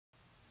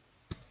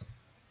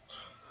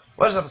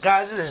What's up,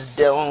 guys? This is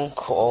Dylan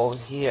Cole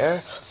here,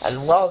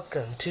 and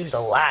welcome to the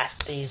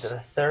last days of the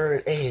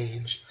Third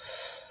Age.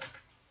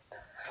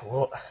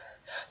 Well,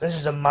 this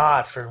is a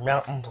mod for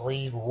Mountain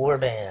Blade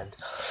Warband,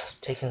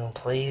 taking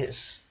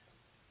place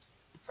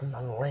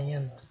on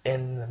land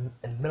in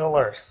Middle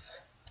Earth.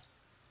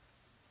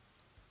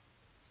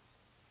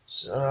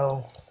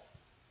 So,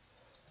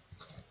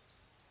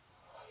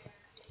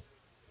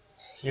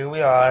 here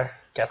we are,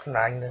 Captain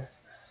Magnus,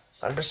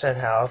 100%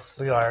 health.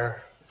 We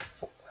are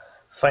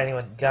fighting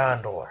with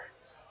Gondor.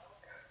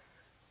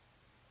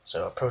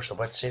 So approach the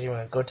White City. We're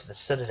going to go to the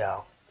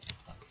Citadel.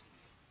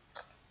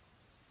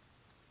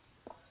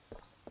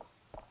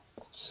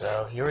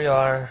 So here we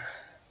are,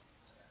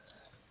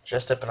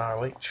 dressed up in our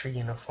white tree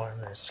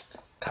uniform. There's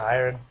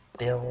Kyra,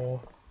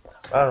 Dill.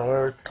 I don't know,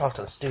 we're talking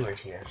to the steward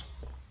here.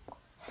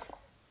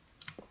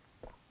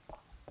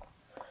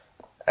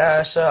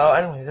 So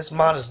anyway, this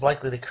mod is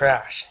likely to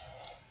crash.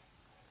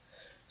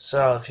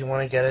 So if you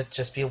want to get it,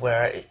 just be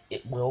aware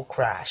it will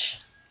crash.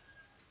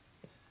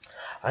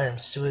 I am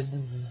Steward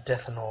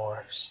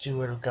Dethanor,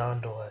 Steward of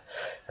Gondor,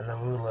 and the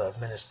ruler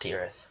of Minas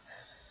Tirith.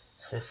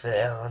 With the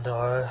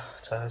Elendor,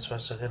 Times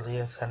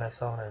Mesoglia,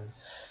 Thanathon, and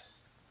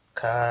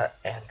Ka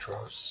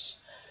Andros.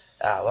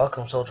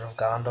 Welcome, soldier of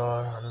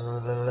Gondor.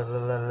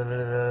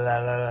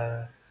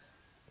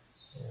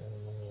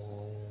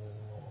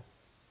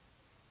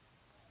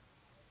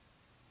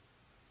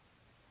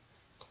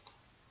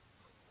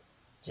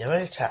 Do you have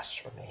any tasks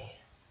for me?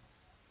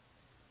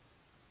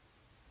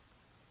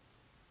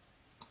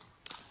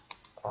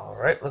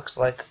 Alright, looks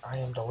like I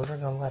am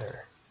delivering a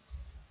letter.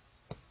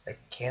 A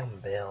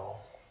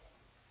Campbell.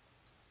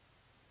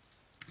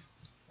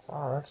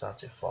 Oh, that's not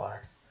too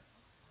far.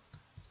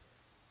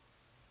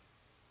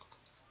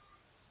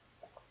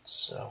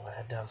 So, we'll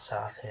head down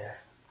south here.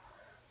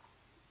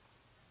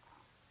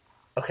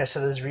 Okay, so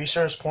those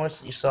resource points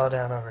that you saw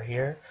down over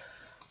here,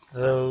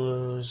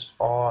 those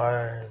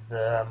are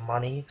the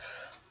money.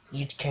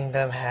 Each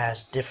kingdom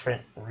has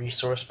different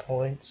resource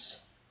points.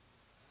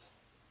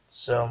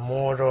 So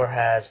Mordor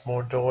has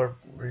Mordor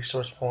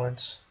resource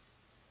points.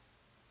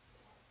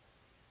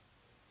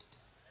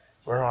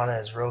 Rohan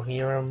has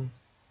Rohirrim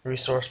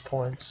resource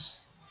points,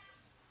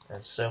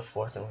 and so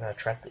forth. And we're going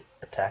to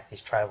attack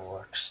these tribal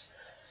orcs.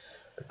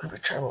 A group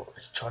of tribal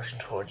orcs charging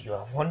toward you.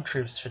 Have 1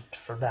 troops fit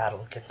for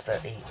battle against their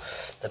 8.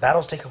 The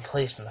battle's taking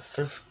place in the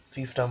 5th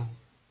fiefdom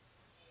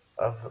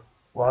of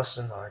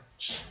Losenarch.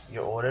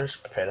 Your orders: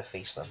 prepare to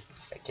face them.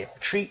 Again,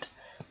 retreat.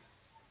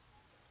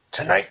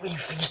 Tonight we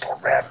feast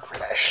on red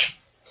flesh.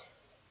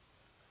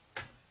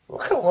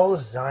 Look how well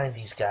designed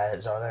these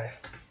guys are.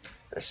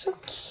 They're so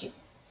cute.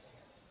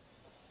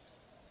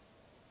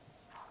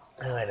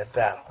 Anyway, the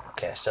battle.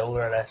 Okay, so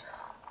we're at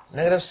a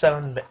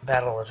 -7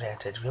 battle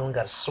advantage. We only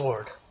got a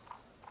sword.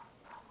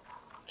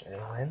 Can we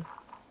win?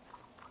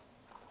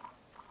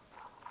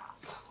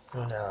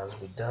 Who knows?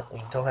 We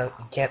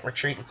can't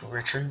retreat. If we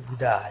retreat, we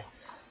die.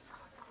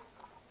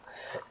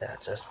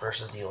 That's us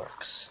versus the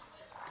orcs.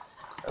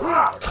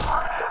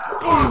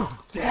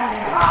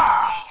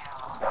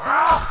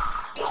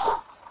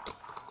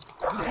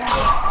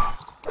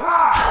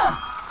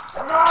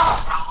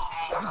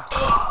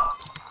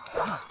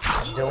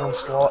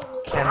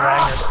 Ken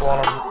Ragnar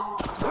slaughter.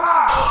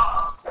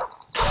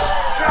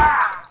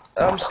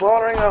 I'm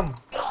slaughtering them.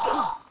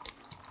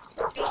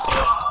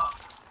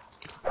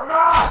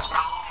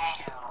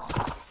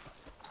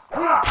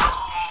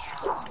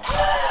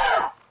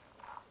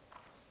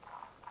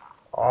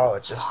 Oh,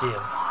 it's just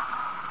you.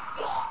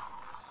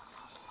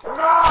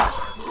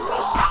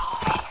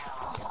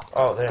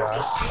 Oh, there I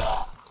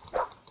are.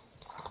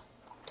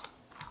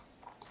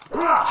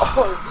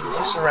 Oh, did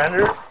you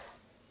surrender?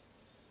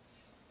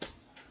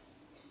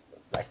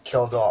 I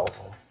killed all of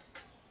them.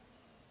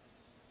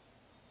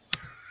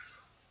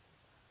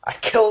 I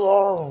killed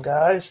all of them,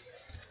 guys.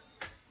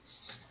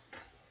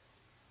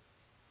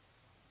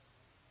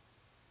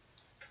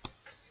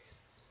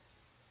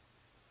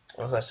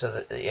 Well, I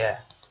said that,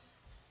 yeah.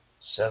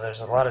 So there's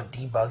a lot of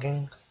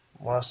debugging.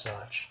 Well, so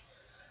much.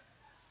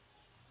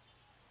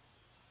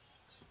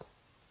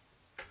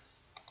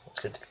 Let's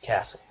get to the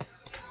castle.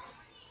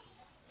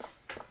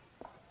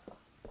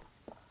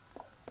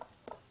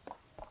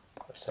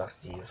 Let's talk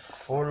to you.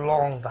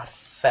 Forlong the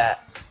Fat.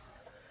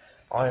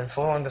 I am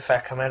Forlong the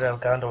Fat, commander of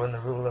Gondor and the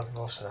ruler of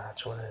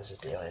Losenarch. What is a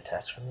daily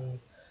task for me?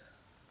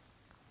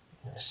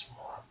 This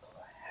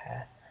Morgul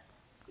hat.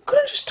 You could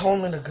have just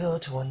told me to go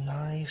to a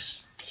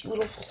nice,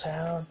 beautiful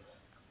town.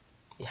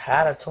 You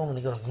had to told me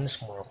to go to Minas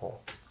Morgul.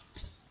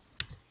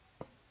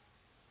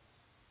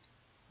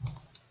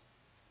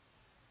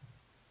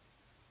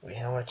 Wait,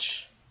 how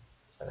much?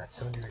 I got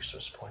 70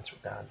 resource points for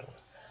Gondor.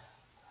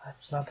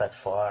 That's not that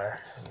far.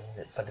 I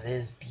mean, but it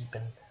is deep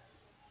in.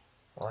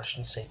 Well, I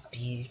shouldn't say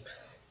deep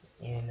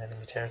in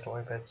enemy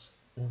territory, but it's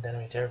in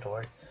enemy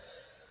territory.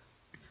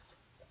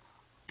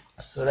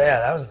 So yeah,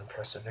 that was an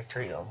impressive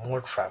victory.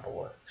 More tribal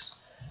orcs.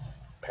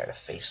 Prepare to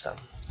face them.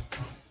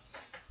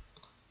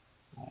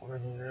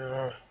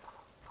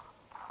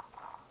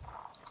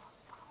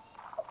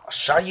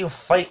 Shall you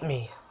fight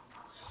me?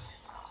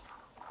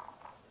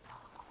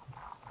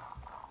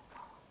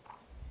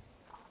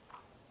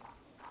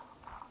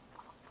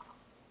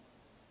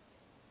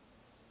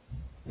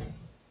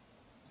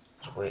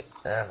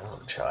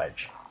 to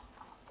charge.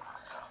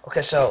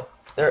 Okay, so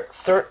the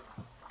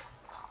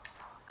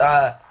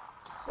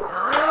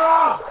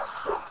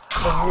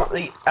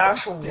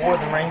actual War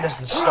of the Ring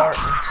doesn't start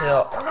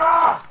until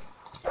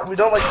we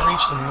don't like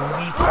reach the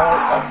movie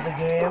part of the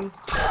game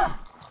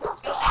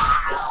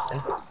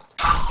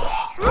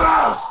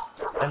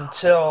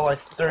until like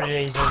 30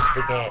 days into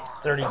the game,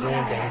 30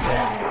 game days in.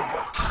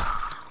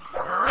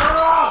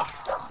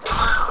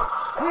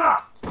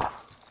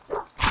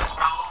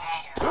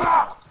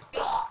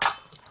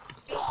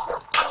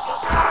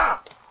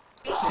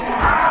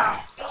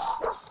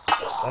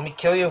 Let me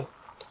kill you.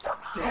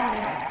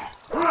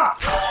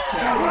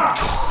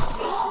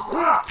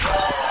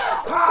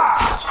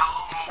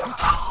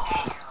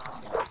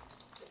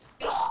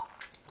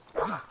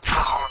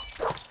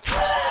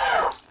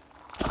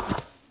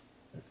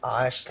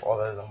 I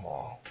slaughtered them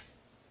all.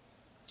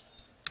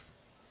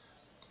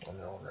 I'm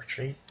gonna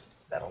retreat.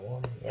 Battle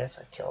 1. Yes,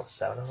 I killed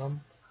 7 of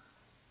them.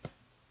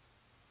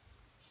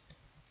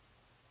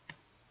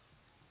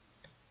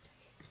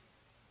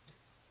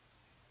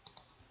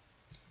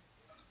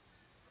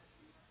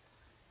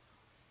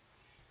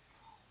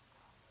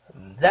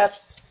 And that's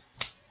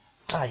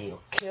how you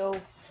kill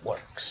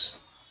orcs.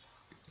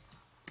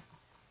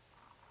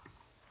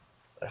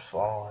 They're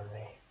following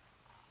me.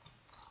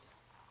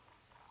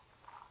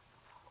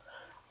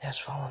 Yes,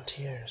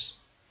 volunteers.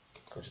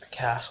 Go to the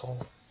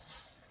castle.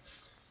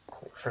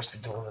 First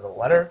we deliver the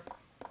letter.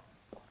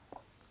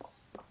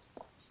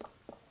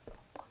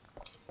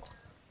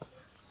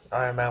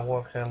 Iron Man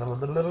working on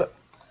the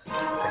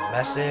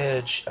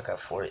message. I got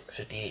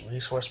 58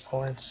 resource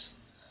points.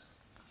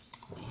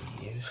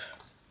 Leave.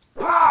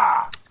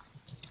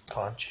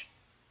 Punch.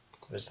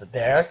 There's the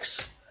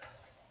barracks.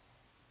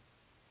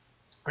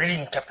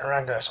 Greeting, Captain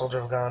Ranga, soldier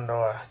of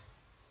Gondor.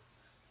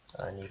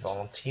 I need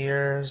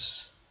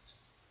volunteers.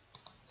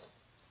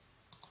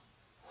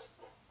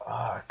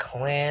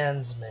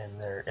 Clansmen,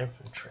 they're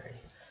infantry.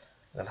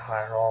 I'm gonna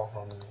hire all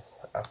of them to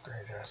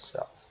upgrade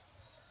yourself.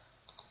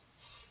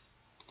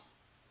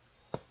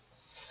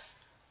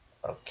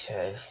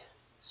 Okay,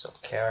 so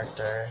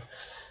character,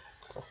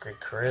 upgrade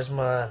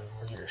charisma,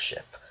 and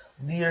leadership.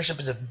 Leadership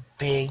is a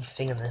big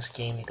thing in this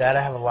game. You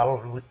gotta have a lot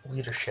of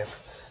leadership.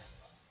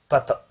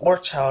 But the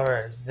orcs,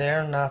 however,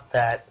 they're not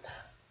that,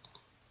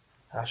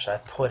 how should I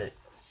put it,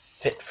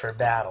 fit for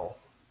battle.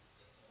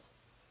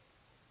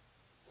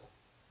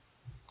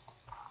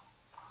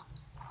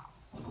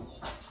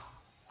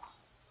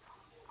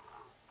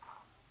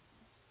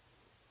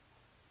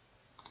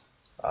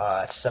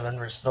 It's 7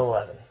 versus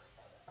 11.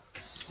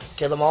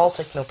 Kill them all,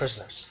 take no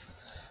prisoners.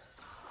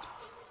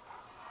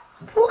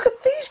 Look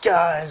at these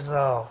guys,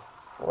 though.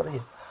 What do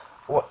you,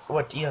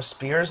 what do you have,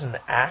 spears and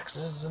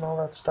axes and all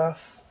that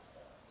stuff?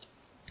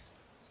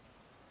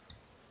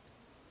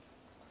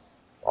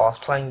 I was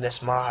playing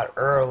this mod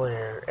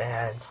earlier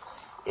and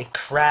it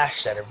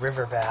crashed at a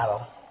river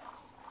battle.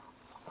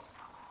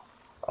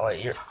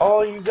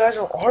 Oh, you guys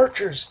are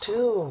archers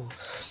too.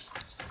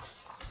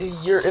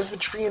 You're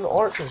infantry and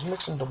archers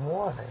mixed into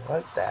one. I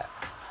like that.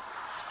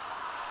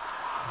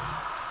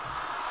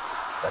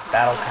 Let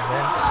battle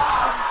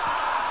commence.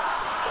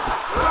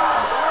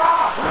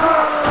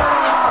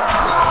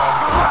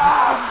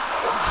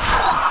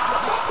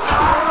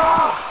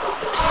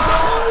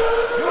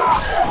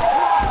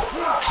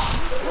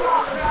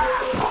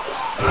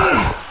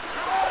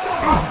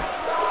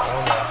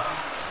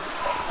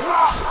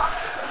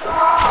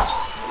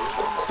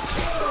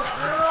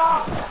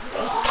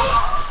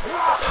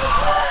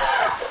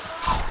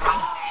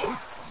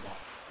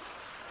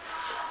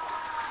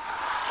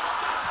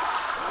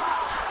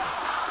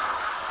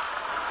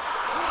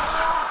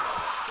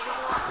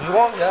 We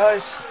won,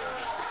 guys.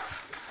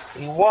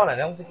 We won. I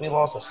don't think we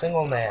lost a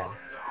single man.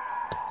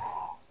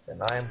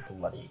 And I am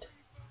bloodied.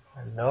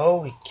 I know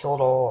we killed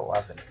all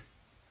 11.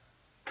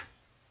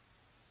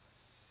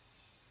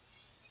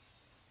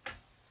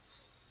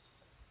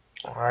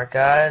 Alright,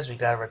 guys, we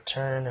gotta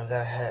return and we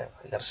gotta head.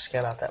 We gotta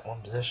scout out that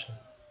one position.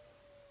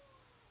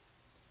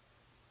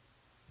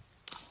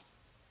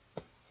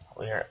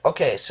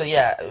 Okay, so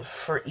yeah,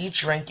 for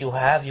each rank you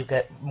have, you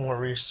get more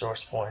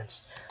resource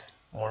points.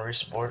 More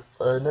resource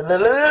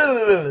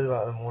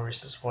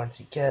points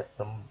you get,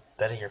 the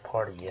better your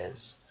party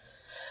is.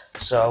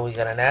 So we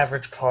got an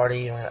average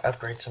party. I'm gonna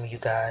upgrade some of you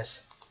guys.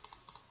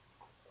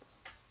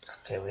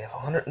 Okay, we have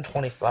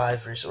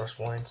 125 resource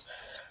points.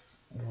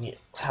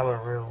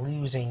 However, we're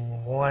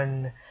losing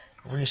 1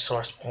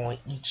 resource point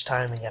each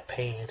time we get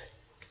paid.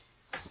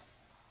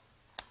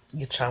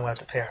 Each time we have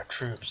to pay our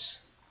troops.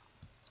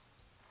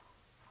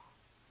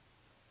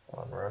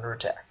 We're under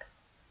attack.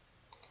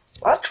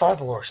 A lot of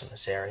tribal orcs in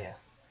this area.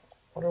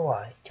 Wonder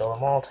why. Kill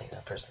them all, take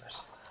their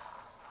prisoners.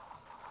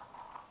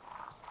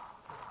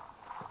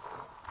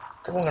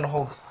 I think we're gonna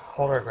hold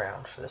our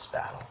ground for this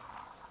battle.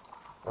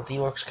 Let the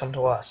orcs come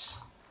to us.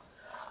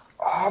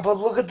 Oh, but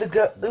look at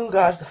the new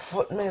guys, the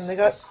footmen. They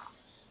got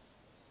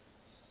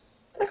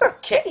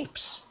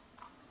capes.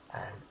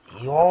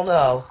 And you all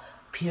know,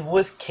 people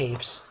with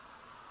capes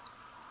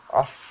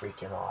are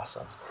freaking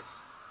awesome.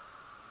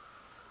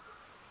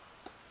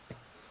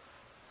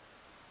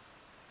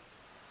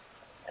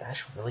 Man, I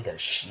should really get a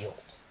shield.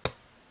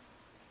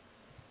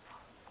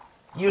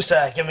 You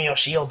said, give me your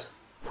shield.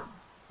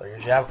 Or your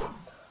javelin.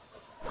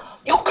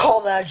 You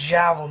call that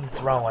javelin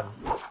throwing?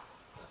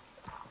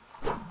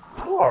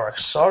 You are a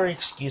sorry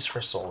excuse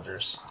for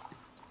soldiers.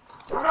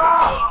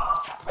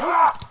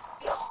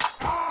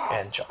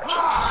 And charge.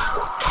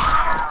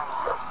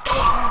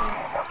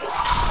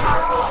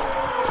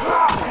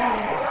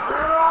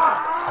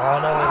 Oh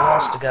no, we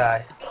lost a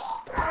guy.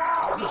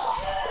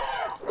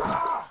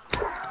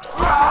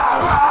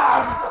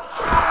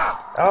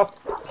 Oh.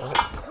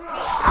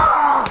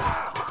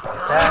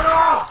 Attack.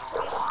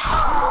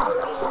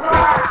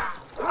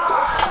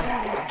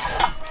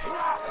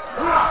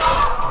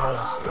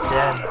 Almost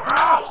dead.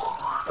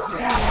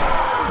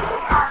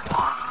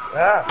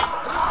 Ah.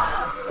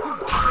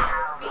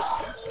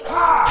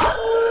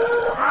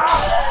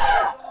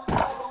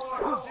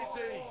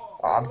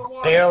 I'm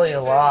barely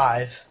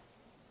alive.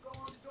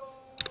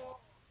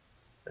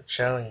 The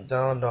channeling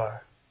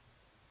Gondor.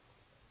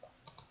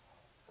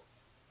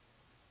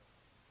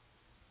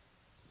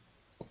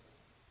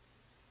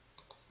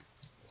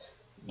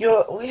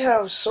 Yo, we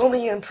have so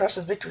many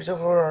impressive victories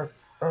over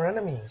our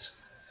enemies.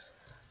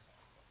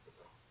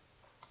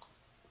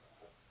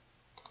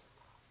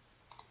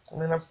 I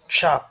mean, I'm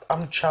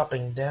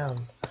chopping down.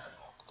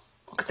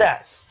 Look at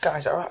that,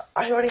 guys! I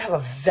already have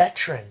a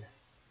veteran.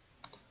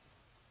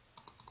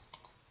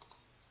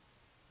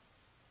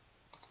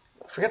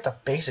 Forget the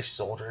basic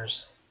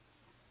soldiers.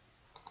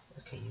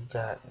 Okay, you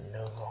got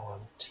no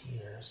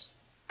volunteers.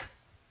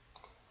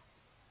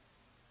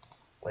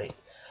 Wait,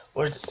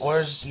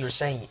 where's you were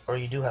saying, or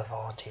you do have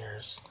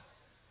volunteers?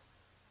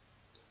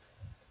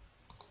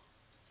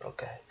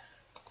 Okay.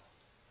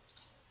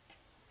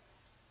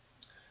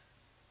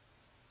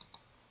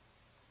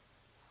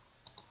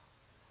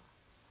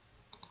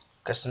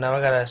 Okay, so now I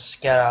gotta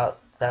scout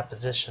out that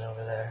position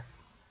over there.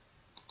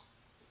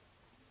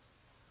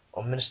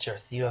 Oh, Minister,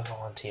 you have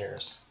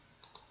volunteers.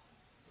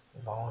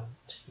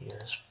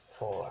 Volunteers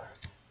for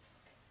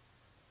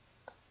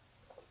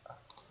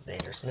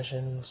dangerous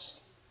missions.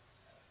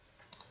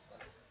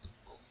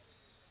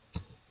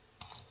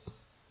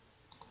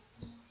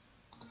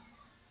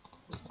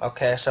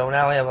 Okay, so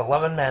now we have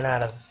 11 men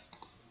out of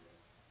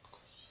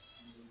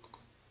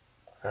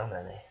how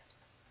many?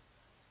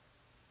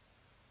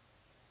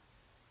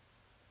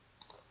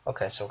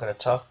 Okay, so we're gonna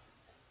talk.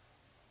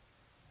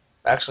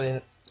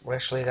 Actually, we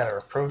actually gotta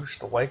approach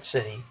the White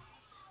City.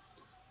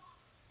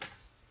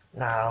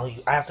 Now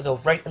I have to go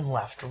right and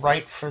left.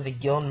 Right for the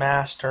Guild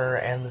Master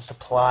and the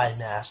Supply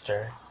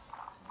Master,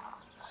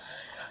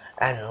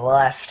 and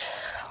left.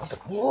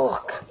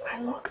 Look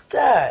at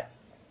that.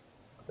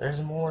 There's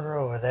a mortar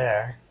over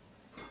there.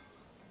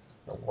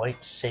 The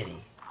White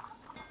City.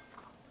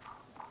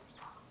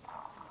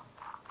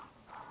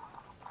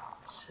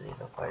 City of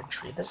the White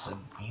Tree. This is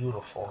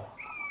beautiful.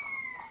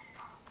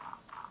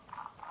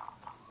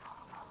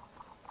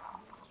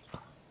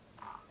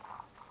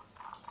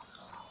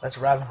 Let's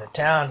arrive into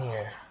town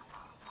here.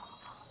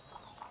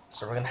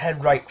 So we're gonna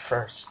head right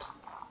first.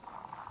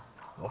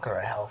 Look at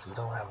our health. We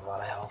don't have a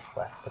lot of health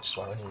left, which is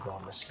why we need to go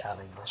on the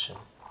scouting mission.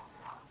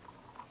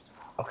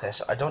 Okay,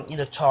 so I don't need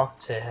to talk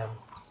to him.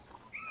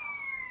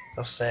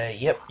 They'll say,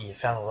 yep, you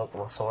found the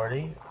local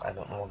authority. I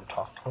don't know when to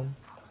talk to him.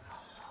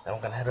 Then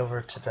we're gonna head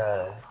over to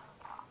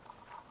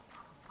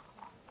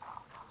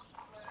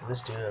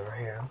this dude over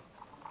here.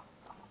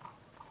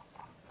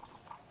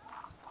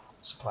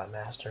 Supply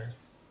Master.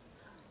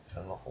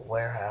 Found a local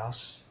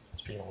warehouse.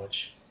 Speaking of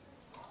which,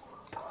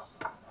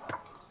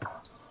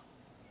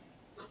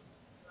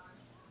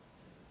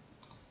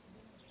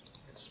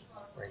 it's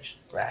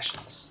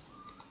rations.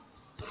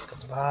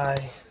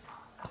 Goodbye.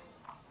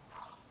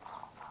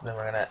 Then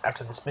we're gonna,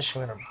 after this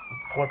mission, we're gonna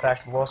report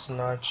back to Lost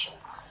Arch,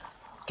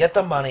 get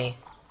the money,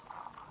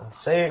 and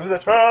save the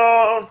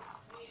town!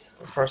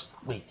 But first,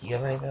 wait, do you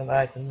have anything that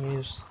I can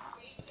use?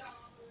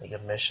 Make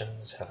up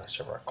missions, have a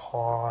serve our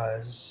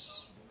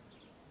cause,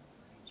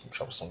 some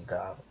troublesome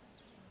goblin.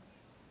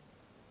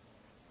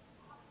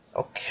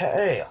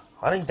 Okay,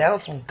 hunting down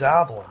some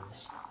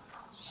goblins.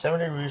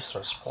 70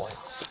 resource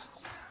points.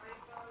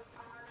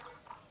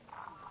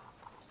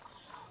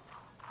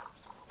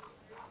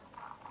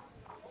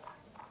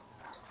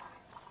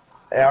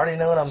 I already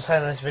know what I'm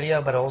titling this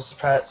video, but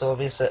it'll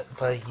be set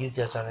by you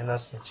guys already know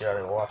since you're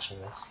already watching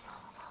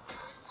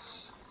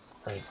this.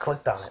 And you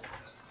clicked on it.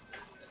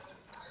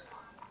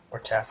 Or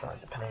tapped on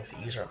it, depending if you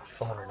use your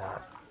phone or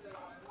not.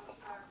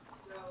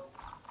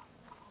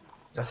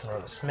 Nothing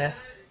wrong with Smith.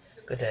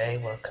 Good day,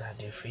 what can I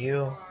do for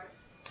you?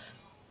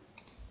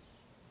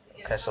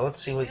 Okay, so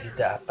let's see what you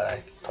got, but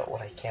I put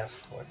what I can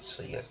afford.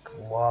 So you got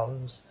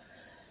gloves.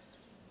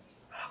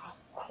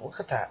 Look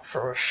at that.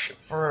 For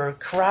a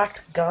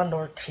cracked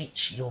Gondor Kate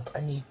shield, I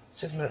need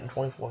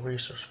 624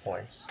 resource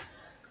points.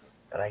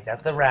 And I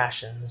got the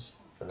rations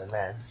for the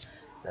men.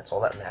 That's all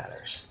that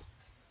matters.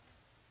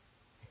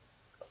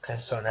 Okay,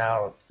 so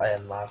now I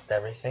unlocked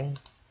everything.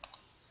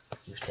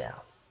 Use down.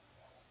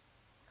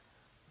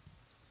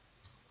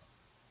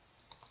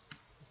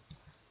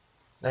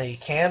 Now you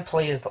can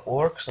play as the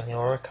orcs and the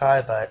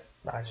orci, but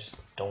I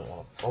just don't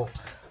want to. Oh,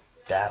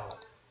 battle.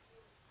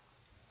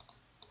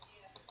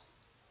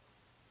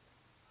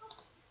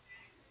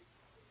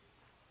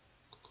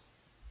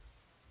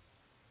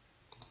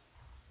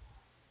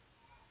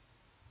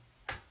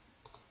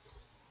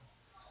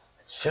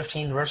 It's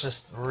 15 versus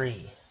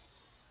 3.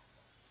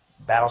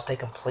 Battles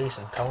taking place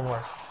in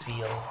Pelennor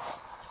Fields.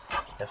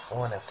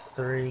 F1,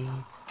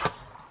 F3.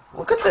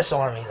 Look at this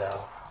army,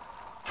 though.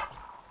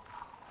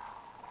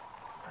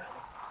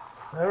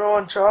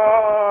 Everyone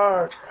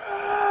charge!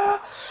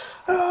 Ah!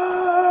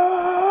 Ah!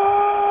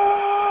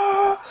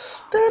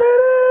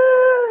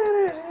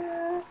 Da-da-da-da-da-da.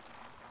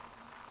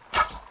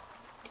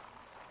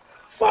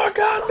 For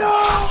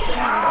Gandalf!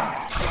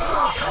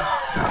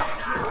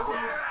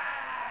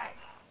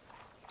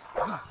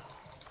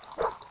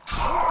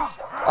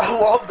 I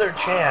love their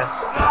chants.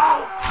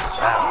 Wow.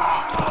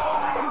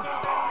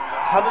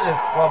 How does a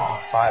club do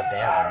 5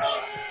 damage?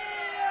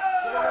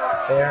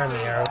 Fair in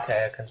the air, okay,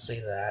 I can see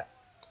that.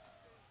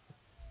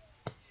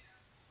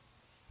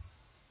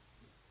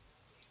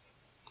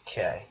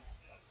 Okay.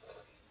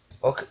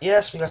 Okay,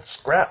 yes, we got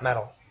scrap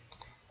metal.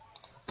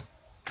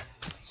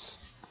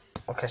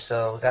 Okay,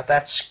 so we got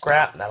that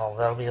scrap metal.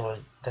 That'll be able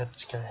to,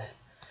 that's gonna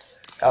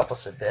help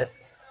us a bit.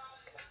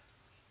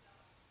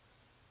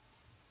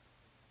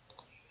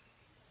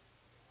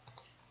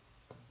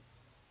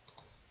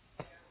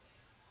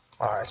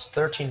 Alright, it's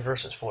 13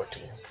 versus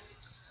 14.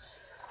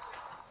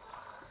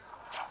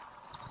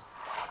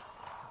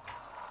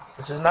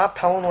 This is not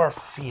Pelennor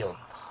Fields.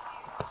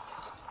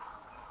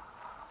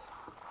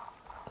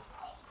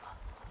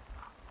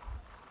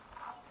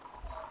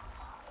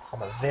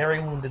 I'm a very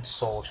wounded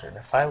soldier, and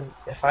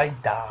if I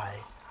die,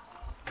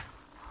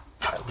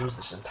 I lose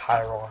this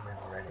entire army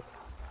already.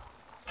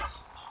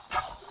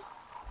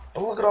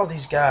 But look at all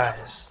these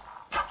guys.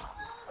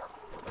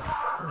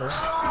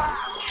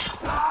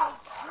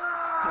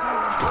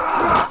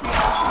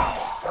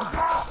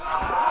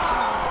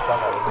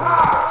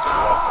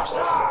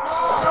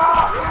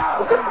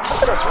 Look at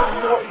us,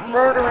 we're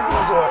murdering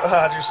these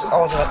orcs. I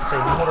was about to say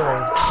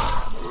murdering.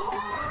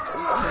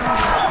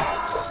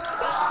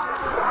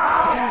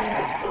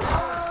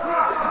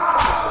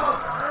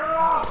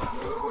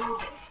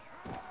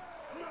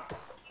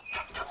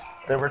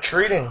 They're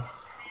retreating.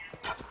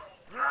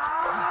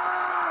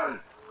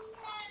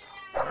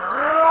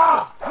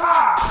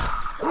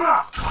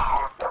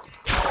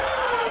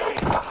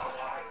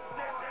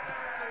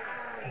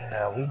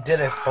 Yeah, we did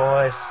it,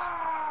 boys.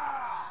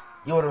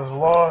 You would have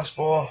lost,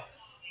 boy.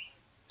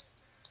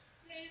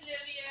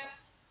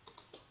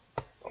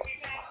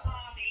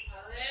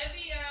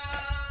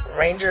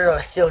 Ranger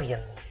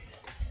Athelion.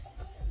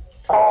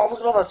 Oh, look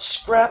at all that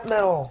scrap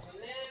metal.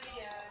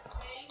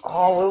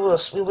 Oh, we'll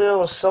be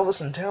able to sell this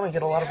in town and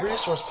get a lot of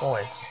resource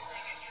points.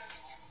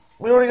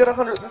 We already got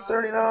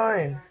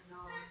 139.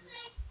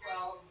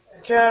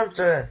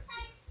 Character.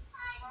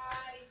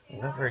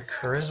 Not very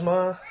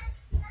charisma.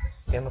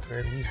 Can't look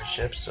very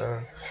leadership, so.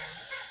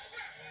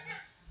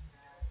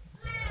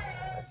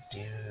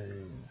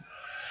 Dude.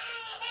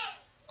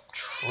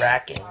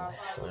 Tracking.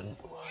 We're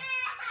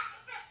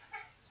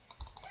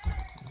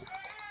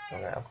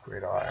gonna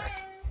upgrade our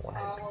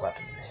one-handed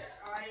weapon.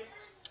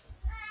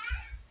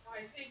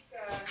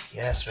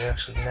 Yes, we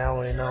actually now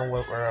we know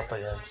what we're up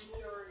against.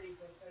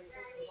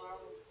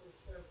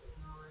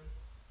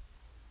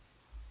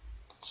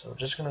 So we're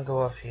just gonna go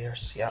up here,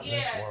 see out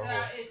Miss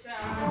Marvel.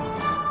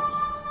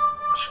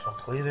 Mission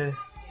completed.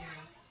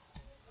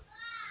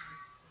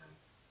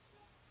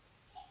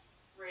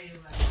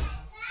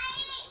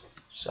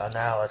 So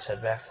now let's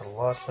head back to the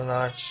Lost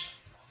Arch.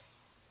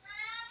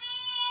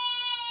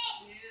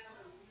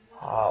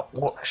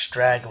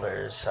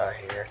 Stragglers are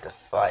here to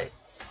fight.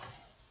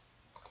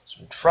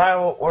 Some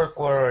tribal orc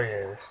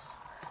warriors.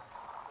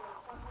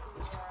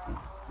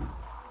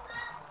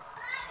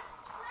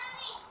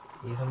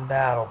 Even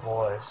battle,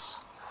 boys.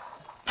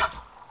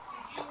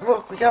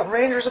 Look, we got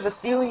Rangers of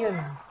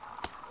Athelion.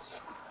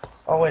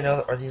 Oh wait,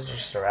 no, or these are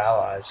just our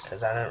allies,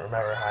 because I don't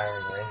remember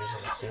hiring Rangers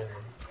of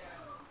Athelion.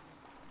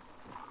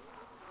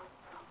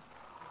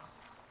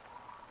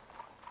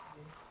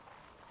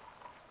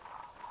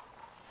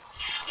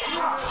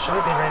 Should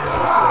it be Rangers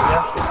of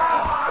Athelion?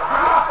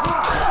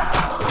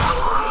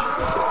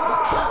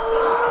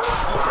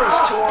 Look at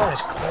these two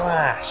armies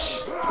clash.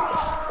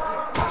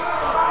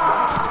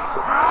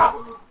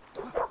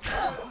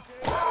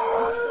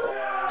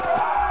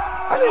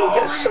 I didn't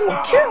get a single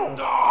kill.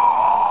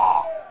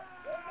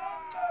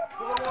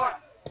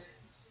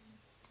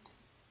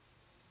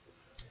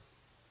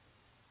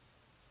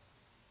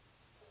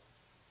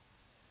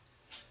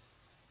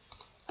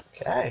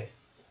 Okay.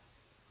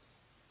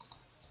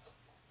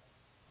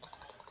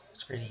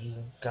 It's pretty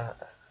even got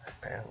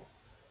apparently.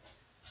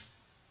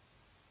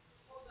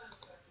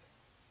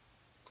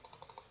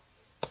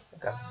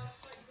 Okay.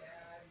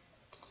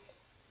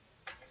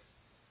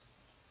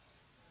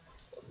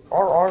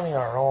 Our army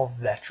are all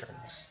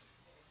veterans.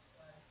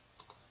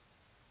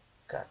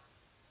 Okay.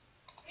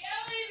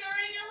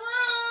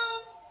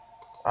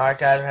 Alright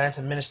guys, we're heading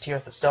to the Ministry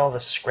with the still the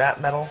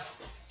scrap metal.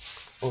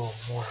 Ooh,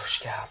 more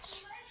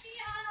scouts.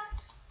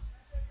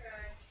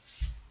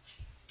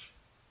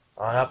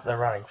 On up, they're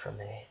running from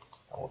me.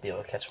 I won't be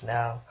able to catch them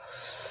now.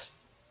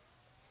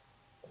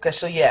 Okay,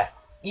 so yeah,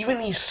 even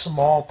these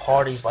small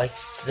parties like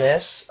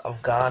this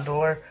of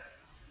Gondor,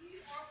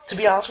 to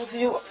be honest with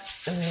you,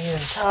 in the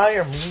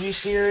entire movie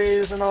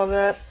series and all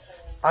that,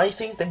 I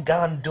think the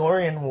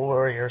Gondorian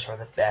warriors are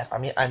the best. I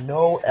mean, I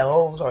know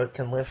elves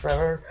can live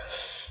forever,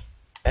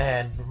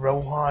 and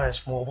Rohan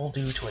is mobile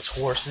due to its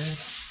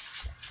horses,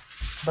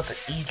 but they're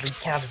easily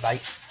countered by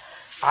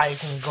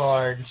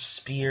Isengard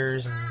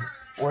spears and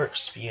orc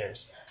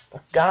spears.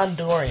 But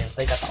Gondorians,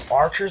 they got the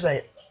archers,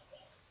 and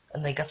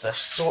they got the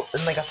sword,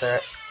 and they got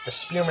the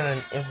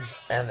spearmen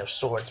and the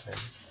swordsmen.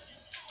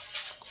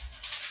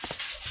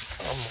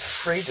 I'm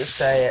afraid to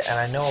say it, and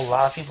I know a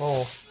lot of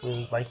people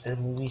who like the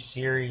movie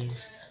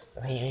series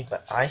and hate me,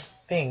 but I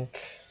think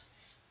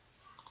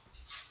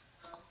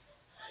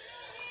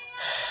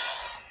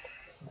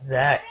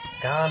that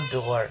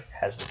Gondor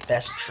has the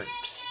best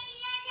troops.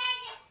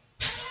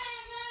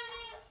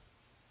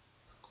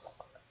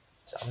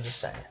 So I'm just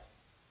saying.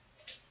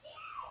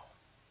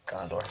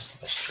 Gondor has the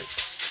best troops.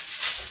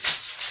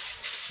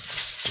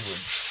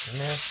 Stuart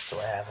Smith, do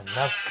I have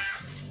enough?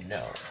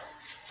 No.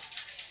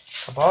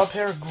 I bought a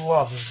pair of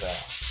gloves though.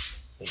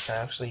 You can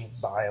actually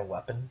buy a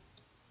weapon.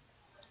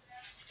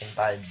 You can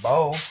buy a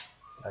bow.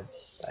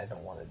 I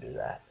don't want to do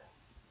that.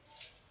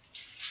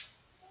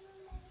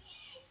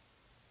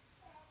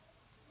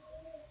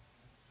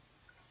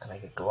 Can I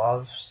get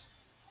gloves?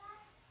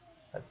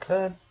 I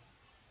could.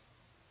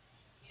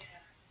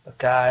 But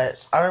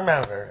guys, I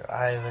remember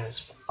I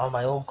was on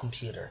my old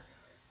computer.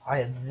 I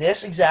had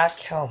this exact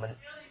helmet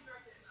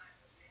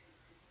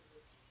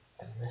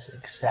and this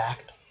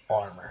exact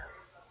armor.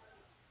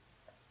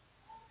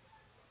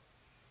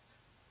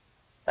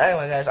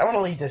 Anyway guys, I'm gonna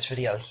leave this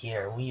video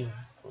here. We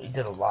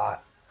did a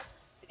lot.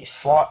 We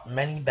fought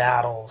many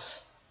battles.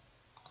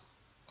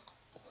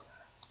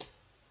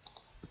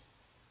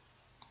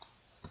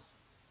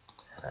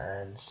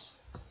 And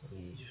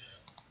we've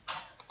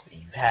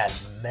had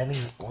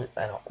many, we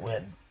had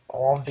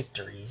all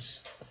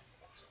victories.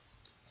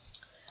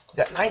 We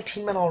got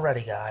 19 men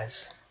already,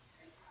 guys.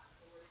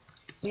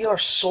 We are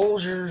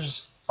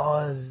soldiers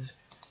of,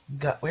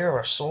 we are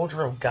a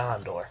soldier of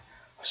Gondor.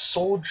 A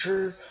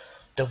soldier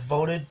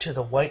devoted to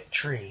the white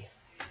tree.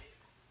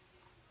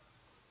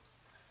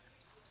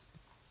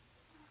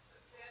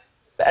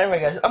 But anyway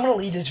guys, I'm going to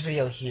leave this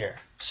video here.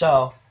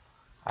 So,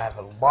 I have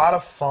a lot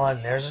of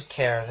fun. There's a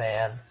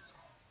caravan.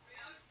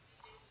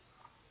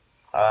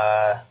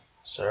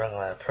 So we're going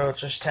to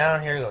approach this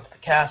town here, go to the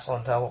castle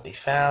until it will be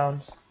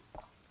found.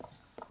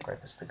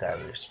 Right, this is the guy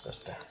we were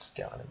supposed to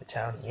scout into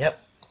town. Yep.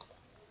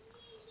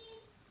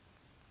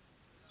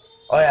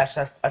 Oh yeah,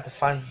 so I have to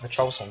find the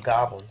troublesome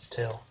goblins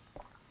too.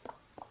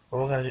 But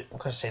we're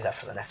gonna save that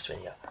for the next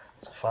video.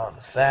 So following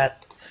with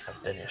that,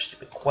 I've done your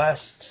stupid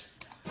quest.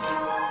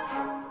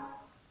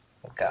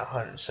 I've got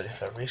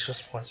 175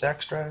 resource points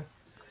extra.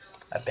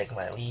 I beg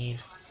my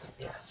leave.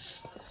 Yes.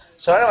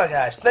 So anyway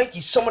guys, thank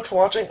you so much for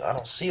watching.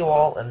 I'll see you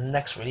all in the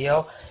next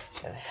video.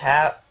 And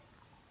have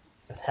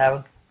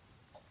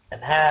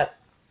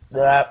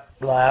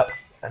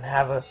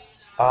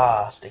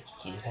a sticky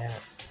keys, damn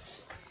it.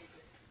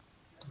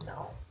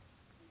 No.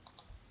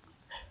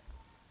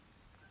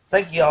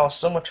 Thank you all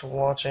so much for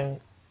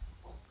watching.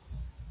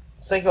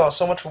 Thank you all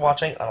so much for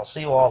watching, and I'll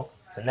see you all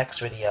in the next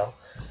video.